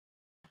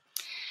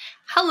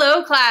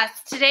Hello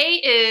class, today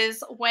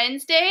is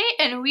Wednesday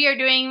and we are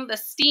doing the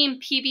STEAM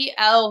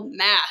PBL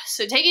math.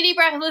 So take a deep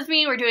breath with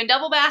me, we're doing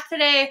double math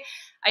today.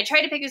 I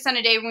tried to pick this on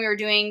a day when we were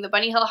doing the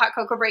Bunny Hill Hot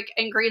Cocoa Break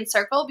and Green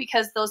Circle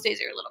because those days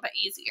are a little bit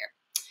easier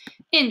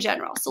in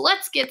general. So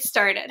let's get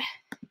started.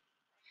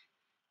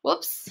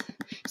 Whoops.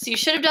 So you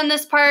should have done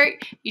this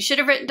part, you should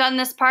have done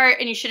this part,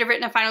 and you should have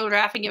written a final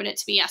draft and given it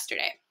to me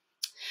yesterday.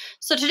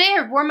 So today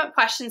our warm-up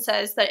question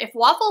says that if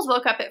Waffles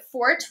woke up at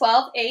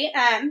 4:12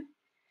 a.m.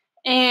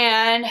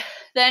 and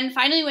then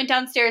finally went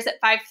downstairs at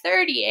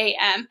 5:30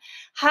 a.m.,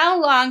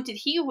 how long did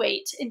he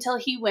wait until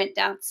he went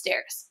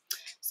downstairs?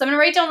 So I'm going to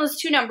write down those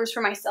two numbers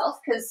for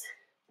myself because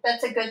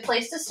that's a good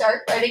place to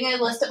start, writing a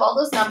list of all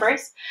those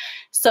numbers.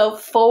 So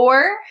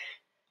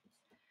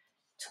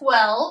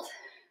 4:12,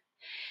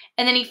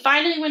 and then he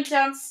finally went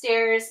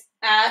downstairs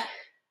at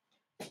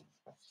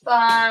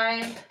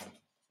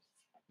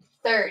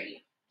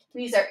 5:30.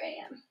 These are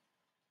AM.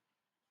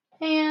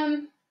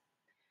 AM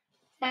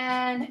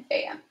and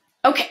AM.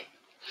 Okay,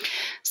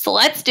 so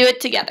let's do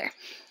it together.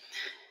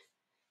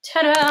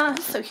 Ta-da!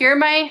 So here are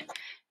my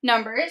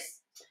numbers.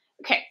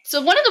 Okay,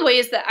 so one of the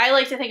ways that I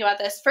like to think about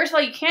this, first of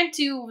all, you can't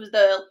do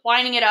the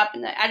lining it up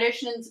and the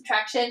addition and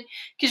subtraction,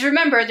 because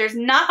remember, there's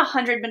not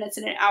 100 minutes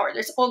in an hour,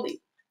 there's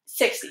only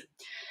 60.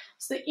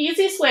 So the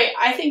easiest way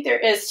I think there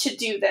is to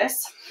do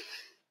this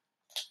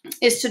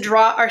is to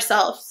draw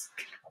ourselves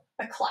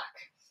a clock.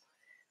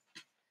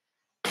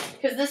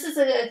 Because this is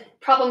a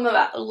problem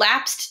about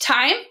elapsed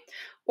time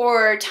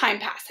or time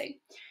passing.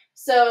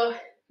 So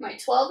my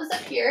 12 is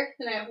up here,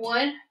 then I have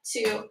 1,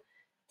 2,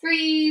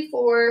 3,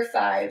 4,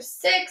 5,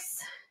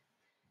 6,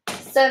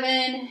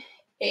 7,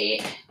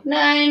 8,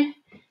 9,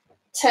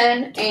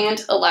 10,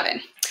 and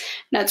 11.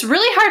 Now it's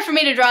really hard for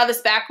me to draw this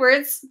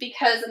backwards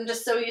because I'm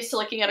just so used to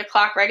looking at a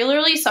clock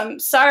regularly, so I'm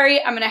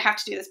sorry, I'm going to have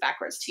to do this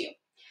backwards too.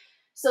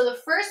 So the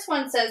first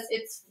one says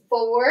it's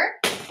 4,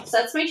 so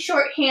that's my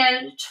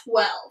shorthand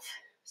 12.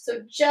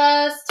 So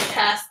just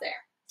past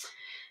there.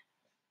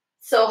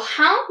 So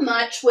how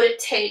much would it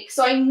take?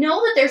 So I know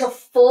that there's a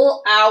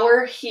full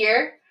hour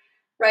here,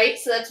 right?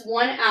 So that's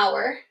 1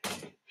 hour.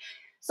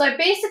 So I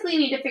basically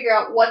need to figure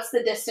out what's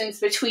the distance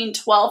between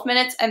 12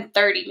 minutes and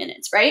 30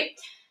 minutes, right?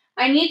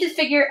 I need to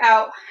figure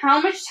out how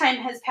much time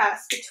has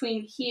passed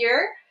between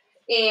here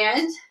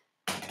and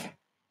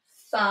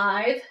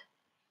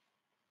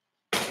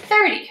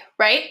 5:30,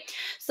 right?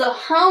 So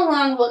how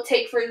long will it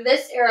take for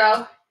this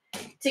arrow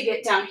to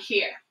get down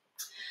here?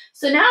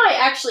 So now I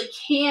actually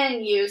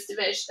can use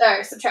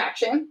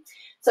subtraction.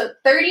 So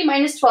 30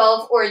 minus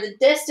 12, or the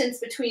distance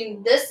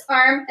between this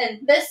arm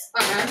and this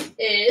arm,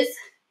 is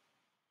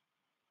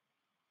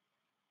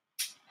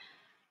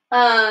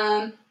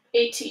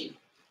 18.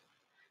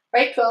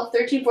 Right? 12,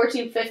 13,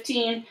 14,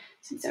 15,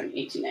 16, 17,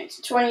 18,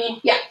 19, 20.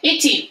 Yeah,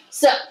 18.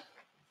 So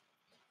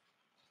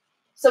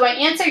my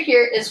answer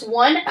here is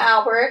 1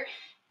 hour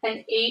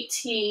and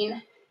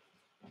 18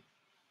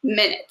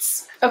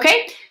 minutes,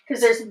 okay?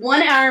 Because there's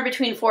 1 hour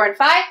between 4 and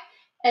 5,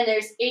 and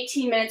there's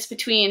 18 minutes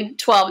between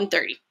 12 and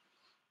 30.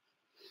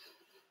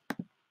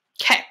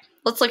 Okay,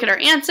 let's look at our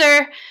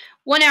answer.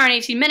 1 hour and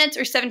 18 minutes,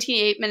 or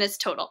 78 minutes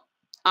total.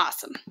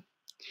 Awesome.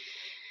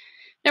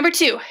 Number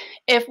 2,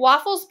 if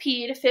Waffles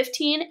peed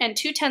 15 and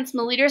 2/10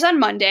 milliliters on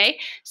Monday,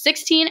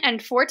 16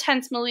 and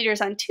 4/10 milliliters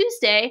on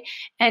Tuesday,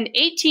 and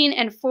 18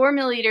 and 4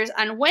 milliliters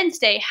on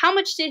Wednesday, how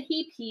much did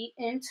he pee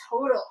in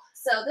total?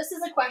 So this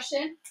is a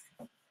question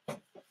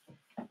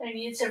I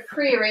need to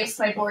pre-erase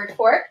my board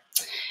for.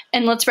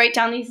 And let's write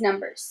down these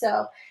numbers.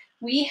 So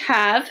we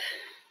have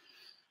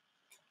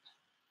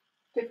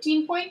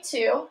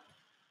 15.2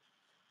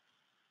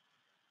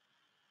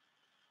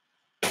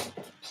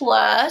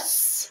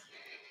 plus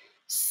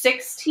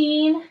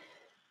 16.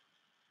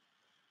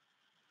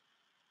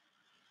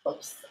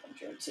 Oops, I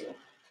drew 2.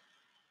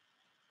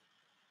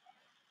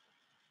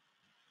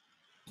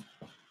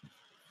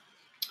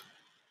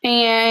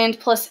 And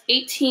plus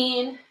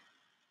 18.4.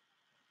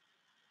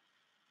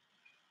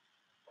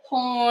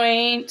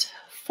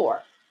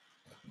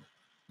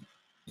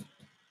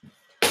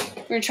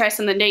 We're going to try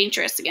something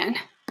dangerous again.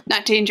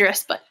 Not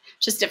dangerous, but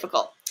just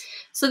difficult.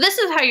 So this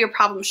is how your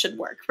problem should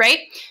work,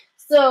 right?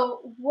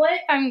 So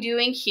what I'm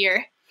doing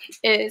here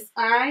is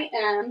I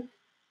am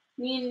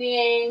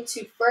needing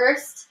to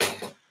first,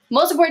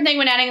 most important thing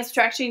when adding and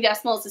subtracting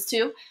decimals is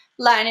to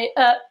line it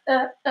up,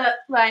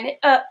 line it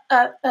up,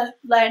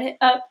 line it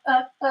up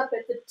at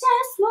the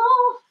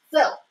decimal.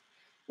 So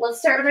let's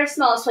start with our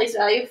smallest place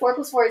value. 4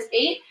 plus 4 is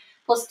 8,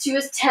 plus 2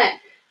 is 10.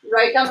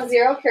 Write down the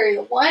 0, carry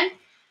the 1.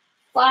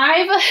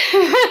 5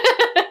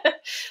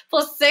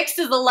 plus 6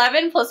 is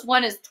 11, plus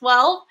 1 is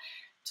 12.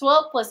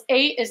 12 plus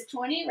 8 is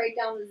 20. Write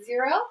down the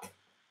 0,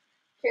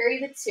 carry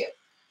the 2.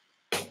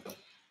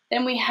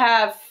 Then we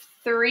have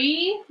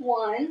 3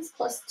 1s,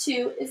 plus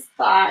 2 is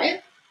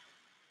 5.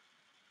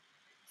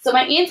 So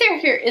my answer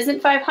here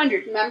isn't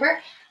 500.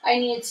 Remember, I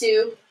need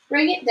to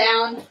bring it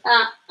down,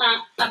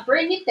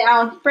 bring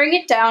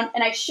it down,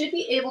 and I should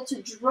be able to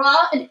draw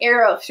an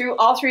arrow through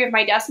all three of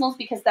my decimals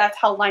because that's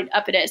how lined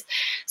up it is.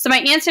 So my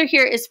answer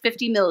here is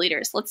 50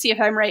 milliliters. Let's see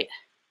if I'm right.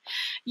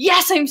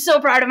 Yes, I'm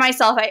so proud of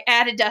myself. I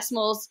added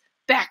decimals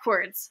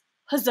backwards.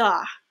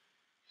 Huzzah.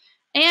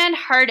 And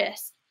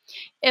hardest.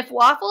 If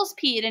Waffles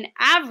peed an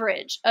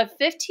average of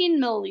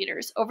 15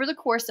 milliliters over the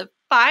course of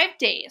 5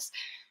 days,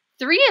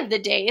 3 of the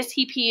days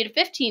he peed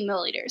 15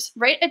 milliliters.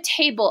 Write a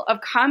table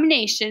of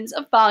combinations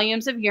of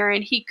volumes of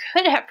urine he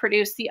could have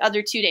produced the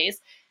other 2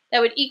 days that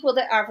would equal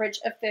the average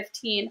of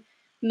 15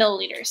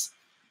 milliliters.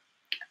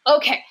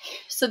 Okay,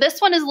 so this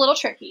one is a little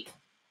tricky.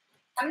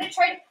 I'm going to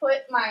try to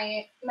put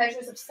my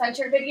measures of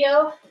center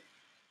video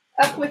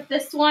up with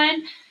this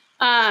one,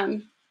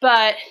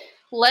 but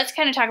let's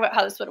kind of talk about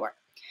how this would work.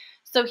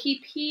 So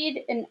he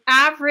peed an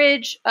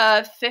average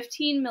of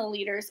 15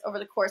 milliliters over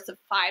the course of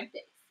 5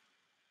 days.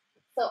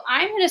 So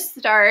I'm going to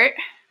start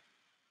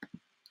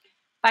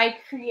by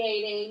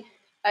creating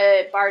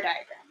a bar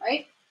diagram,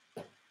 right?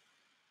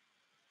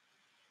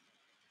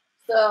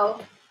 So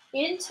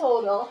in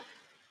total,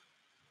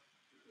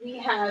 we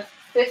have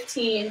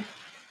 15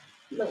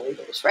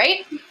 milliliters,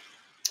 right?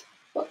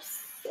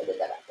 Whoops, I did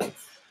that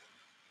backwards.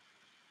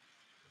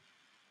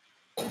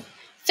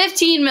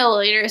 15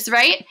 milliliters,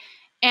 right?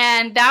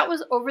 And that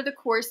was over the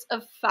course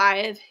of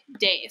 5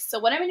 days. So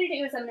what I'm going to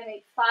do is I'm going to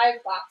make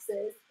 5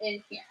 boxes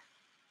in here.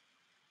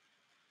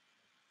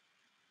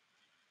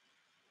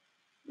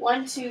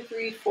 1, 2,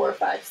 3, 4,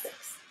 5,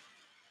 6.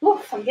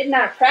 Oof, I'm getting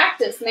out of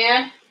practice,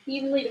 man.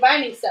 Evenly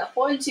dividing stuff.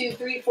 1, 2,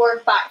 3, 4,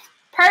 5.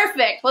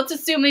 Perfect. Let's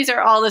assume these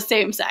are all the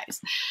same size.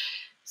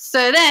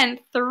 So then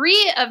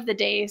 3 of the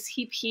days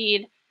he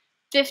peed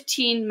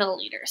 15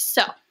 milliliters.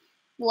 So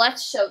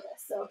let's show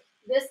this. So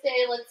this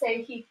day, let's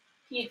say he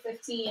peed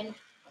 15,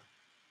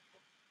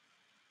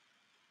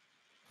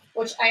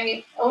 which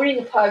I, owning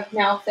a pug,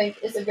 now think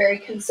is a very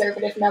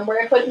conservative number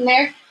I put in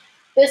there.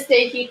 This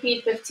day he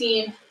peed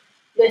 15.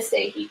 This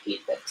day he peed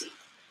 15.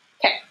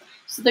 Okay,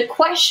 so the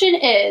question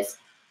is,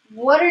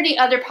 what are the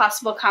other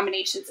possible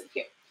combinations of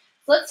here?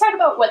 So let's talk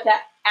about what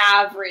that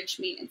average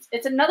means.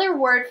 It's another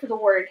word for the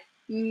word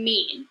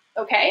mean,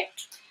 okay?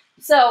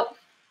 So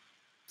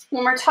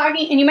when we're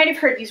talking, and you might have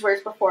heard these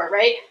words before,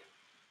 right?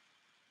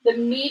 The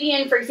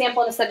median, for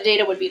example, in a set of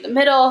data would be the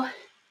middle.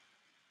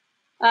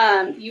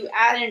 You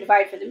add and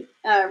divide for the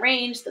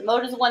range. The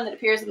mode is the one that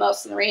appears the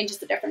most, and the range is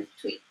the difference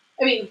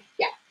between.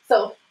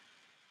 So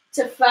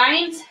to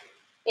find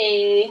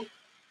a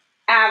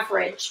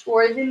average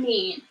or the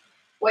mean,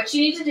 what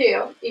you need to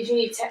do is you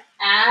need to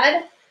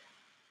add,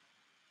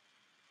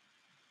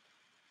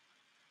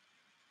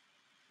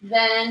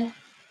 then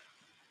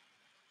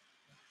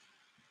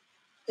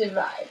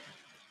divide.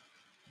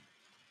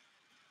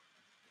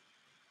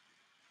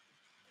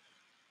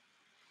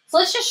 So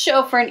let's just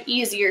show for an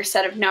easier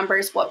set of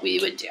numbers what we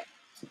would do.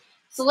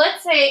 So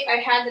let's say I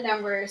had the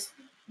numbers.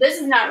 This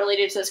is not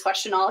related to this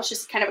question at all. It's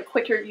just kind of a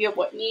quick review of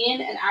what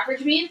mean and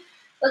average mean.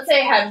 Let's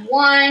say I had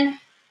 1.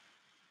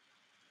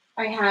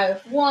 I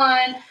have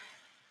 1,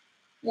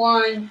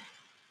 1,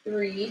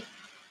 3,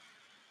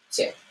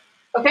 2.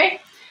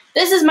 Okay?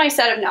 This is my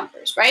set of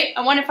numbers, right?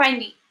 I want to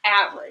find the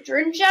average, or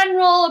in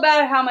general,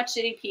 about how much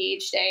did he pee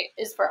each day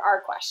is for our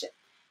question.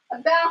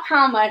 About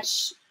how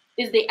much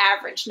is the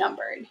average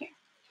number in here.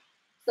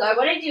 So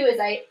what I do is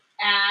I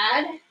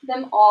add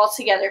them all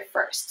together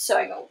first. So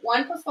I go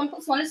 1 plus 1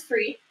 plus 1 is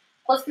 3,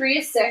 plus 3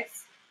 is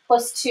 6,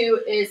 plus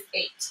 2 is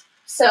 8.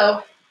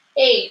 So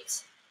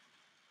 8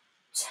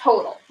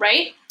 total,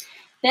 right?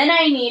 Then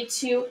I need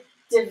to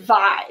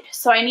divide.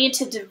 So I need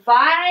to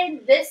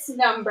divide this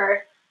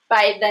number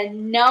by the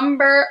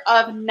number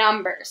of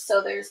numbers.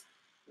 So there's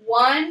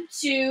 1,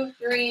 2,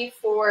 3,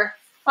 4,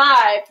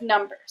 5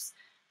 numbers.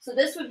 So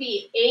this would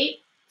be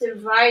 8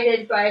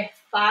 divided by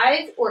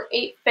 5, or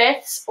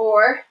 8/5,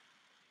 or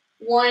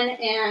 1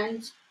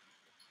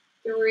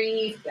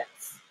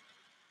 3/5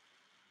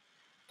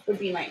 would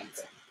be my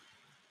answer.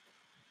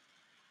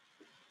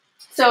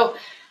 So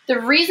the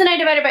reason I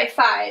divided by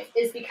 5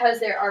 is because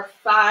there are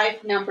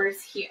 5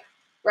 numbers here,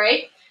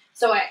 right?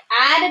 So I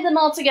added them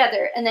all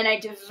together, and then I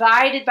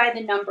divided by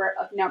the number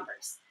of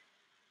numbers.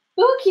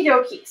 Okie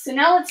dokie. So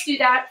now let's do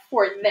that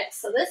for this.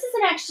 So this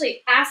isn't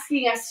actually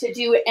asking us to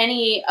do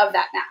any of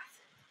that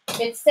math.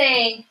 It's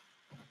saying,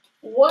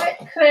 what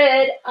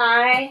could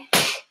I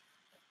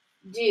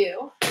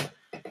do?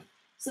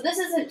 So this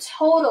isn't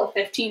total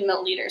 15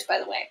 milliliters, by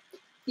the way.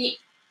 The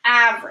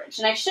average,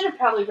 and I should have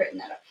probably written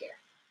that up here,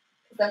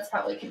 because that's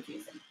probably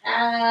confusing.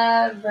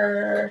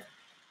 Average.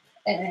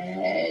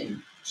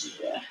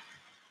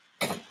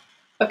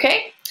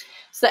 Okay,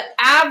 so the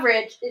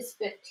average is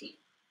 15.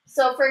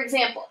 So for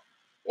example,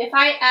 if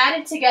I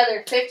added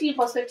together 15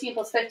 plus 15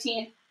 plus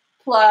 15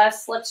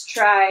 plus, let's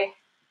try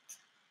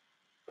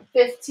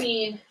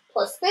 15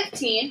 plus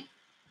 15,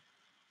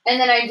 and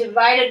then I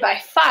divided by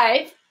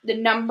 5 the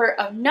number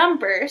of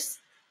numbers.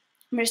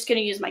 I'm just going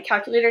to use my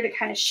calculator to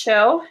kind of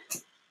show.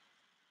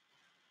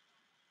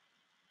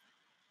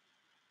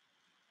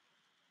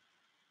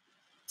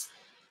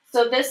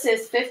 So this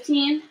is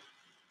 15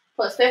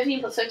 plus 15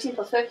 plus 15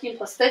 plus 15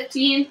 plus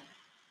 15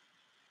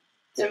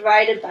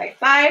 divided by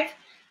 5.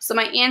 So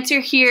my answer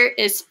here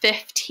is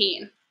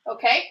 15.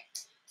 Okay?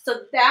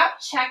 So that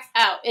checks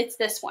out. It's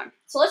this one.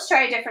 So let's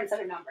try a different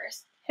set of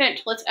numbers.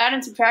 Hint, let's add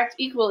and subtract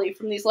equally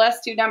from these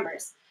last two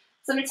numbers.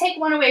 So I'm going to take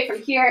one away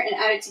from here and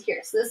add it to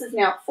here. So this is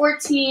now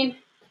 14,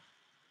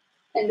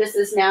 and this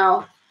is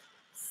now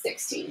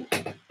 16.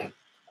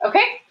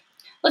 Okay?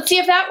 Let's see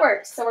if that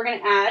works. So we're going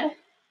to add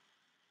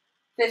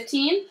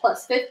 15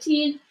 plus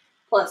 15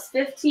 plus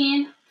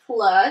 15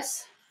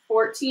 plus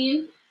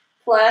 14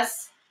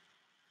 plus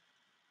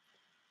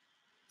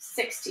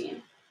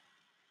 16.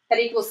 That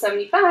equals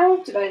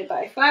 75 divided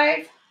by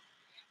 5.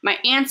 My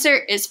answer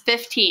is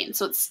 15,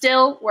 so it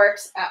still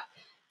works out.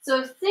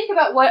 So think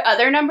about what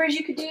other numbers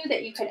you could do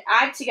that you could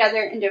add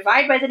together and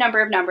divide by the number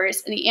of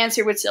numbers, and the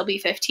answer would still be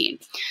 15.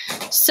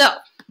 So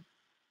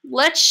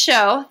let's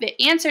show the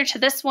answer to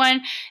this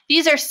one.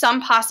 These are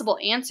some possible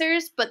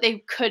answers, but they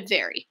could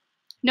vary.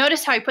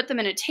 Notice how I put them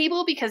in a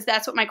table because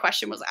that's what my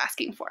question was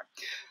asking for.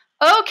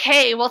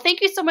 Okay, well,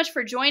 thank you so much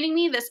for joining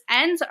me. This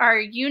ends our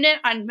unit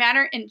on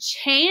matter and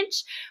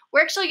change.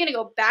 We're actually going to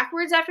go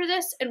backwards after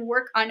this and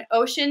work on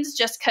oceans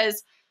just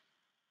because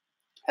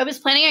I was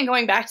planning on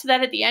going back to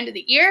that at the end of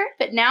the year.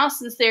 But now,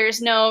 since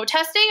there's no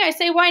testing, I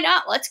say, why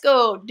not? Let's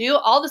go do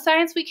all the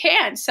science we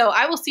can. So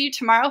I will see you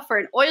tomorrow for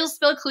an oil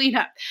spill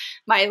cleanup,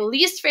 my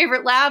least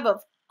favorite lab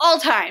of all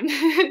time.